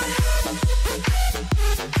you.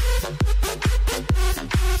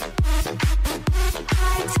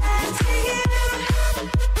 I turn to you.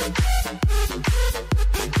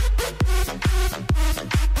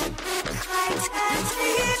 I turn to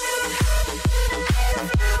you.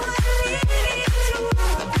 Leading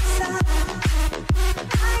toward the sun.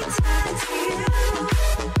 I turn to you,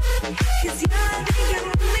 'cause you're the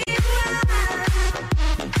only one.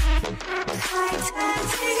 I turn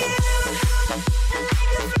to you,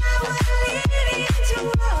 like a flower leading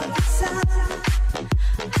toward the sun.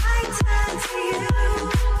 I turn to you,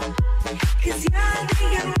 'cause you're the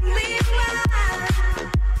only one.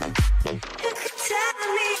 Tell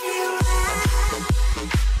me you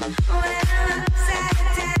when I'm upside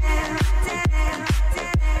down, down, down.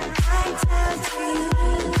 I turn to you,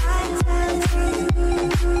 I turn to you.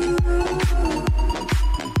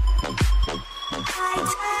 I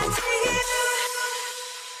turn to you.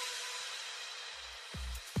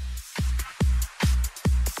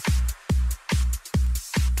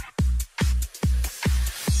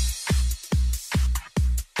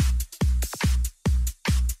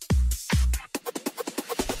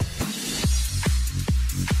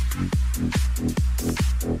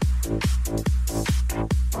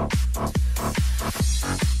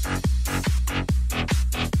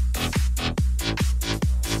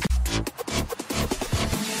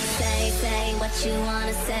 what you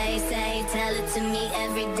wanna say, tell it to me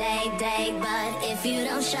every day. But if you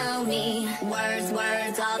don't show me words,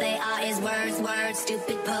 all they are is words.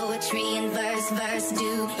 Stupid poetry in verse.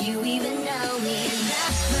 Do you even know me?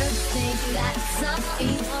 That first thing that I saw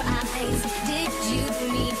in your eyes, did you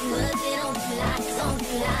mean was it on the lights? How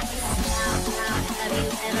have you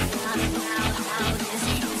ever thought about how this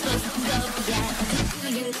is supposed to go? Yeah, do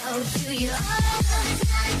you know? Do you?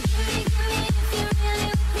 Give me if you really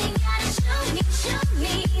with me. Gotta show me.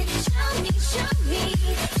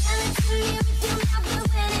 Tell it to me with your mouth, but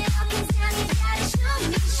when it all comes down, you gotta show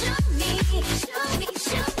me. You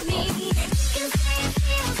can say it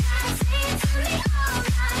feels right, say it to me all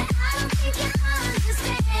night. I don't think you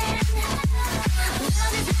understand.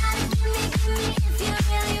 Love is not a gimme if you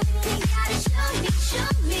really with me. Gotta show me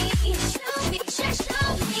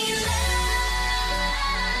love.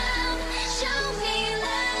 Show me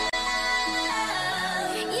love,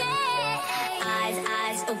 yeah.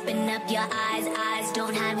 Eyes, open up your eyes.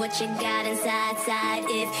 Don't hide what you got inside.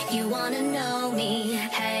 If you wanna know me,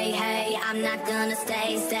 hey, I'm not gonna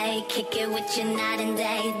stay. Kick it with you night and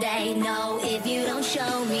day. No, if you don't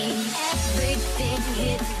show me everything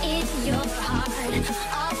hits in your heart,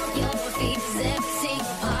 all your fears, every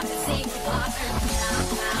single part.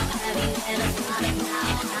 How have you ever thought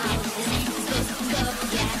about how this is supposed to go?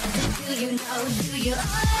 Yeah, do you know? Do you?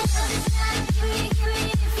 Give me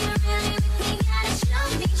if you're really with me. Gotta show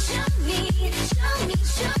me. Tell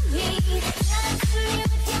it to me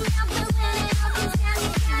with your mouth, but when it all comes down, you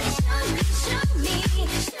gotta show me. You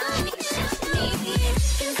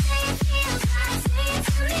can say it feels right, say it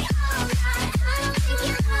to me all night. I don't think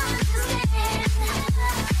you understand.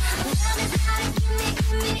 Love is not a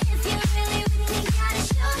gimme if you're really with me. Gotta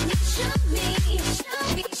show me love. Show me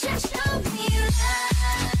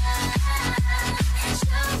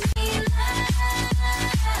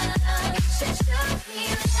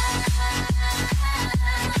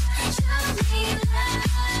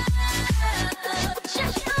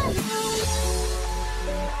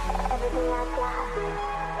everything I've got is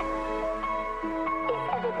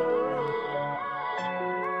everything you need.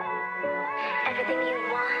 Everything you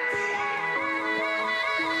want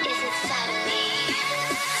is inside of me.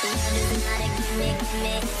 Love is not a gimme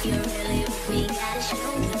if you're really with me. Gotta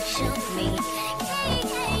show me. Show me. You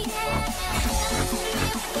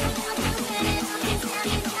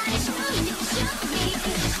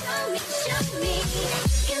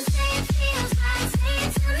can say it feels right, say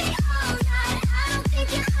it to me all night. I don't think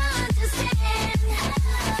you understand.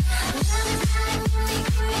 Love is not a gimme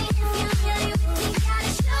if you're really with me.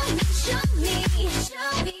 Gotta show me love.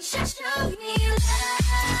 Show me love. Show me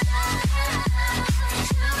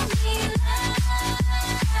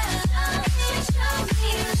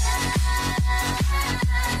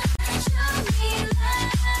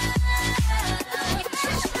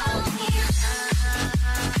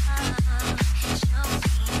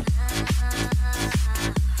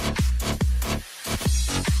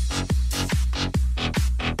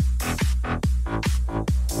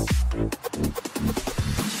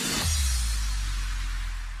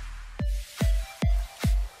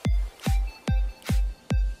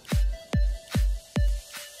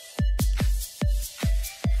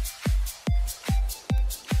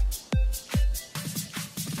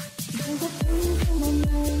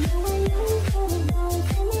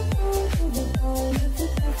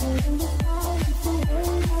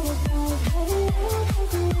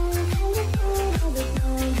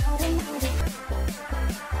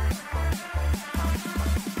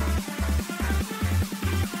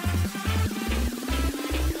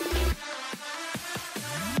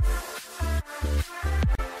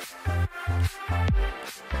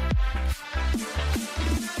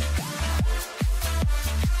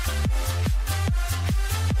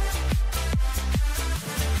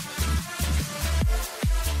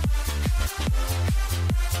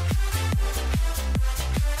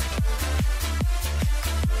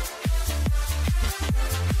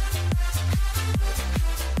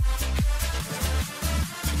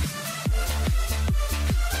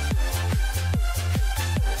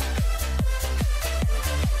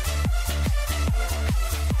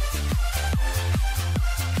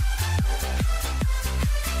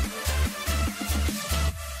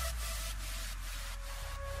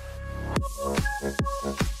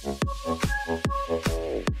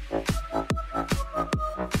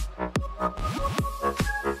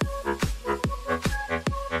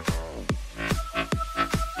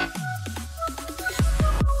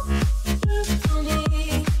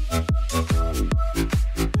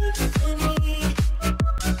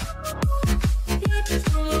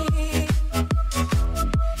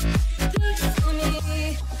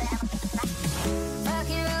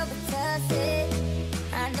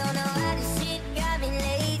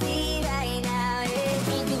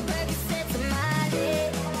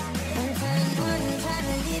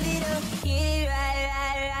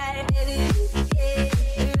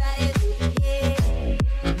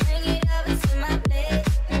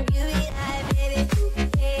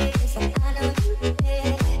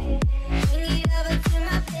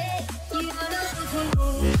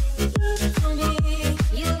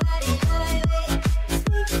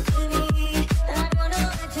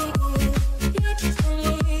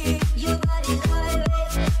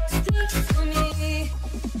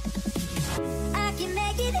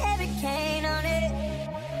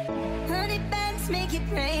make it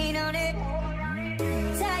rain on it.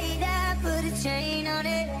 Tie it up, put a chain on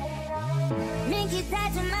it. Make it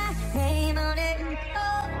tattoo my name on it.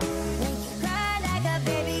 Oh, make you cry like a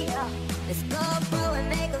baby. Oh, let's go pro and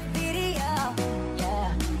make a video.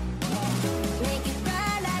 Yeah. Make you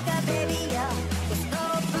cry like a baby. Oh, let's go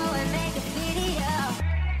pro and make a video.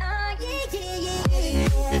 Oh yeah, yeah, yeah, yeah,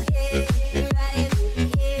 yeah. Right,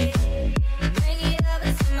 yeah. Bring it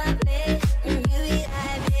over to my place and you be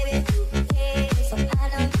like, baby, yeah. So I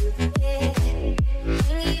know you, yeah.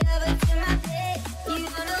 Bring it over to my place. You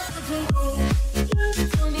don't know what to do.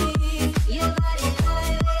 To me, your body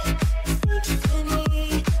highway. Speak to me,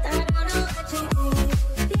 I don't know what to do.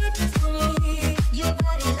 Speak to me, your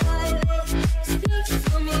body highway. Speak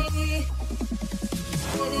to me,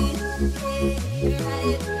 baby, yeah,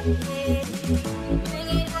 right, yeah. Bring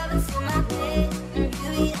it over to my bed, and you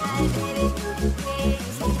be like, baby, yeah.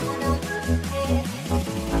 So I know, yeah.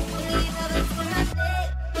 Bring it over to my bed,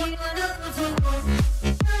 you don't know what to do.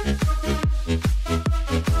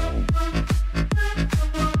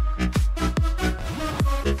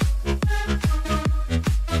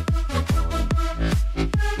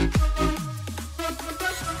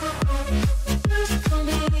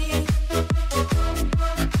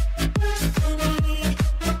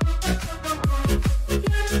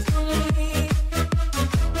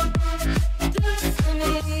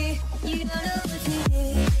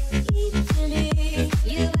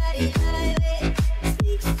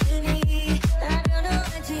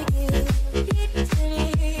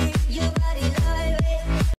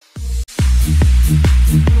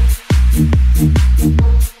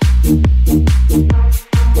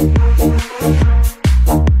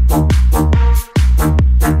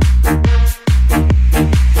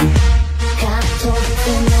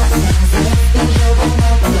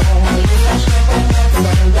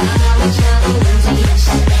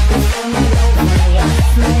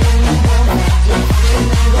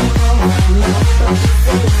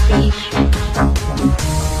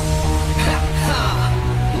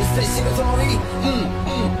 Jesteście gotowi?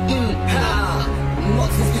 Ha!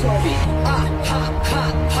 Mocno zbiorowi.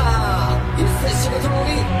 Jesteście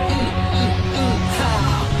gotowi? Ha!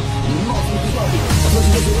 Mocno zbiorowi. Odchodzi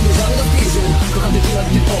do góry, uderzamy do piżu. Kocham wypływać,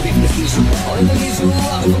 gdy powiem bez piżu. Oni do niżu,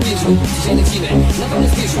 a my w pobliżu. Dzisiaj lecimy, na pełny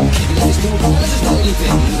spieszu. Jesteś tu, należysz do elity.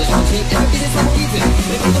 Zaświadczy, efekt jest niesamowity.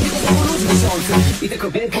 Rekordowi to znowu ludzi tysiące. I te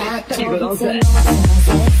kobiety, takie gorące.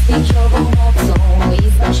 Ze spięciową mocą i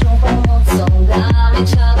z naszą pomocą damy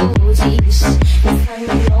czadu dziś.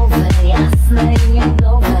 Zostańmy nowe, jasne i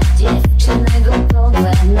miodowe. Dziewczyny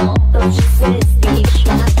gotowe, no to wszyscy spisz.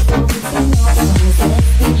 Katowice nocą, ze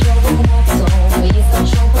spięciową mocą i z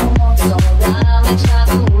naszą pomocą damy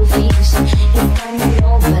czadu dziś. Zostańmy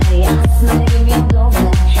nowe, jasne i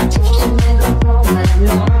miodowe. Dziewczyny gotowe,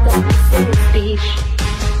 no to wszyscy spisz.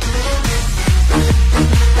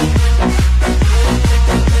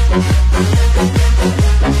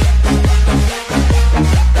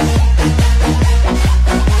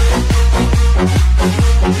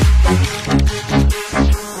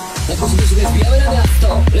 Na kursie się zbijamy na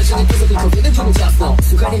miasto. Leczenie poza tylko w jednym ciągu ciasno.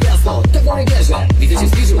 Słuchaj gwiazdo, tak dalej wierzę. Widzę cię w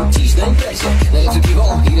Spiżu, dziś na imprezie. Najlepsze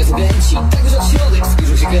piwo i rezydenci. Tak już od środek, w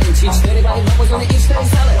Spiżu się kręci. 4 bary, 2 poziomy i 4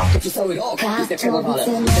 sale. To przez cały rok, jest jak karnawale.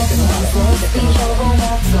 Ze spięciową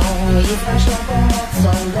mocą i z naszą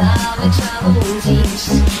pomocą damy czadu dziś.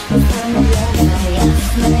 Zostańmy nowe,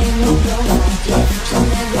 jasne i miodowe.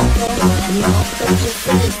 Dziewczyny gotowe, no to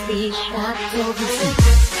wszyscy spisz. Katowice.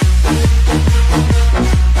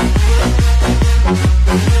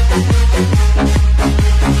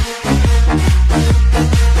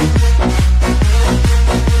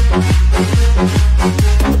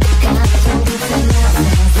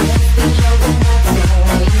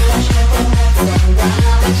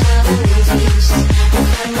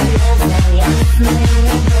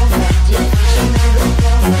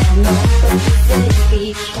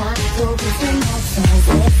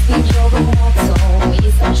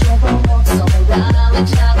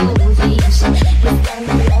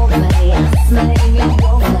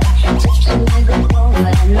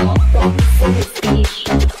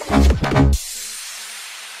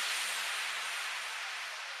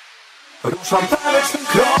 Ruszam tanecznym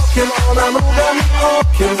krokiem, ona mruga mi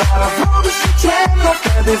okiem. Zaraz zrobi się ciemno,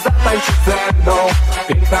 wtedy zatańczy ze mną.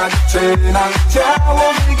 Piękna dziewczyna,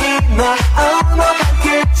 ciało wygina, a na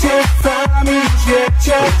parkiecie sami już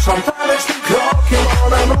wiecie. Ruszam tanecznym krokiem,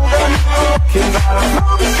 ona mruga mi okiem. Zaraz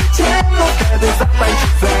zrobi się ciemno, wtedy zatańczy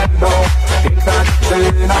ze mną. Piękna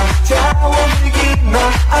dziewczyna, ciało wygina,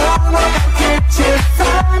 a na parkiecie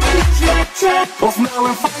sami już wiecie.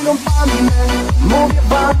 Poznałem fajną pannę, mówię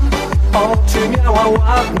wam. oczy miała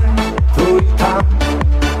ładne, tu i tam,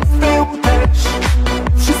 z tyłu też,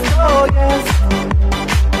 wszystko jest.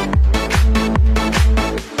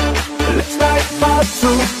 Lecz na jej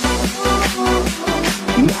patrzu,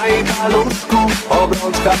 na jej paluszku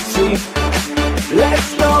obrączka wsi, lecz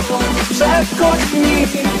znowu przechodzi mi.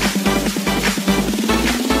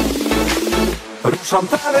 Ruszam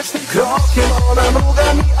tanecznym krokiem, ona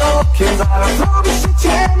mruga mi okiem. Zaraz robi się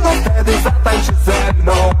ciemno, wtedy zatańczy ze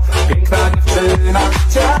mną. Piękna dziewczyna,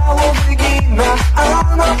 ciało wygina,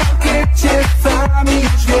 a na parkiecie sami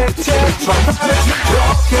już wiecie. Ruszam tanecznym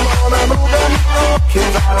krokiem, ona mruga mi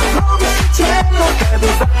okiem. Zaraz robi się ciemno, wtedy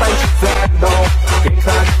zatańczy ze mną.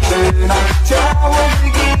 Piękna dziewczyna, ciało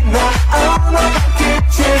wygina, a na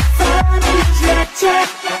parkiecie sami już wiecie.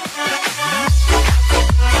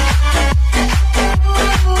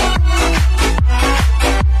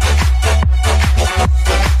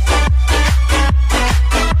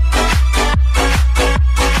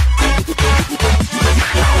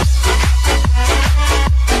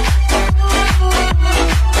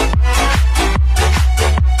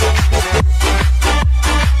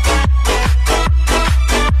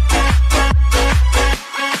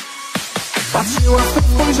 Patrzyła w to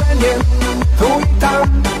spojrzenie, tu i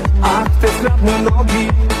tam, a te zgrabne nogi,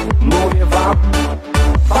 mówię wam,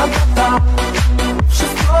 pan tata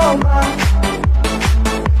wszystko ma.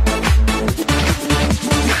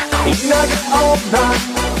 I nagle ona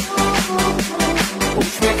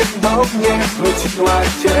uśmiechem do mnie wróciła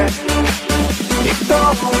się i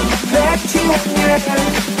to leciło mnie.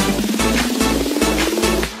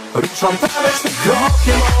 Ruszam tanecznym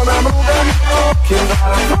krokiem, ona mruga mi okiem.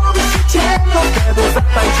 Zaraz robi się ciemno, wtedy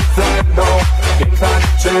zatańczy ze mną. Piękna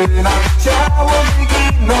dziewczyna, ciało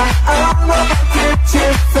wygina, a na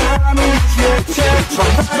parkiecie sami już wiecie.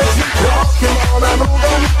 Ruszam tanecznym krokiem, ona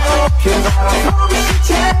mruga mi okiem. Zaraz robi się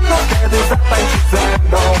ciemno, wtedy zatańczy ze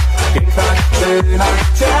mną. Piękna dziewczyna,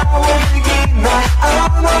 ciało wygina,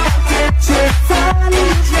 a na parkiecie sami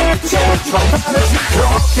już wiecie. Ruszam tanecznym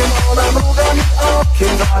krokiem, ona mruga mi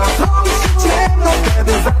okiem. Zaraz robi się ciemno,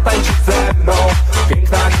 wtedy zatańczy ze mną.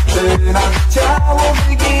 Piękna dziewczyna, ciało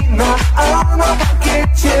wygina, a na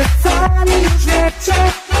parkiecie sami już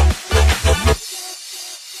wiecie.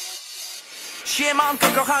 Siemanko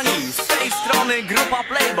kochani, z tej strony grupa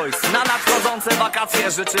Playboys. Na nadchodzące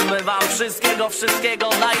wakacje życzymy wam wszystkiego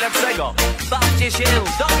najlepszego. Bawcie się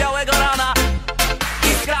do białego rana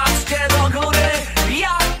i skraczcie do góry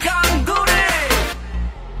jak kangury.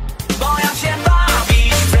 Bo ja się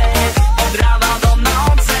bawić chcę od rana do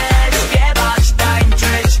nocy, śpiewać,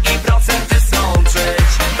 tańczyć i procenty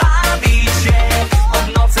sączyć. Bawić się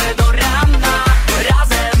od nocy do rana,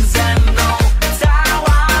 razem ze mną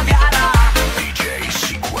cała wiara. DJ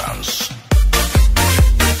Sequence.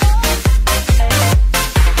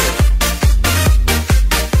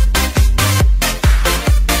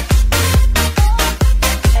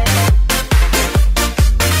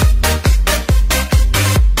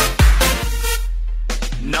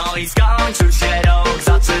 No i skończył się rok,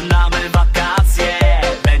 zaczynamy wakacje.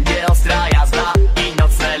 Będzie ostra jazda i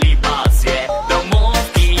nocne libacje.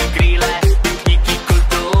 Domówki, grille, pikniki,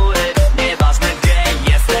 kultury. Nieważne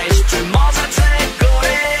gdzie jesteś, czy morze, czy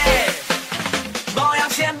góry. Bo ja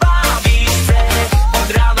się bawić chcę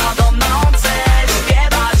od rana do nocy,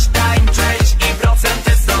 śpiewać, tańczyć i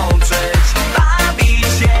procenty sączyć. Bawić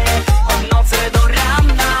się od nocy do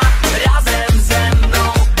rana, razem ze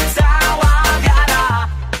mną cała wiara.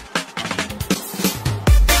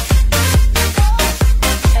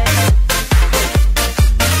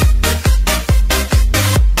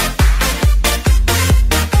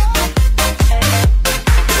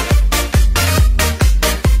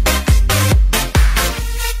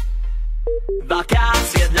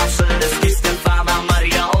 Wakacje dla wszystkich Stefana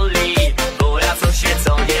Marioli. Góra co się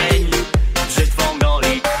co dzień brzytwą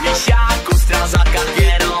goli. Miesiaku, strażaka,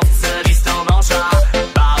 kierowcy, listonosza,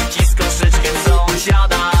 babci z koszyczkiem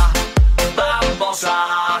sąsiada w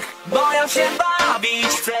bamboszach. Bo ja się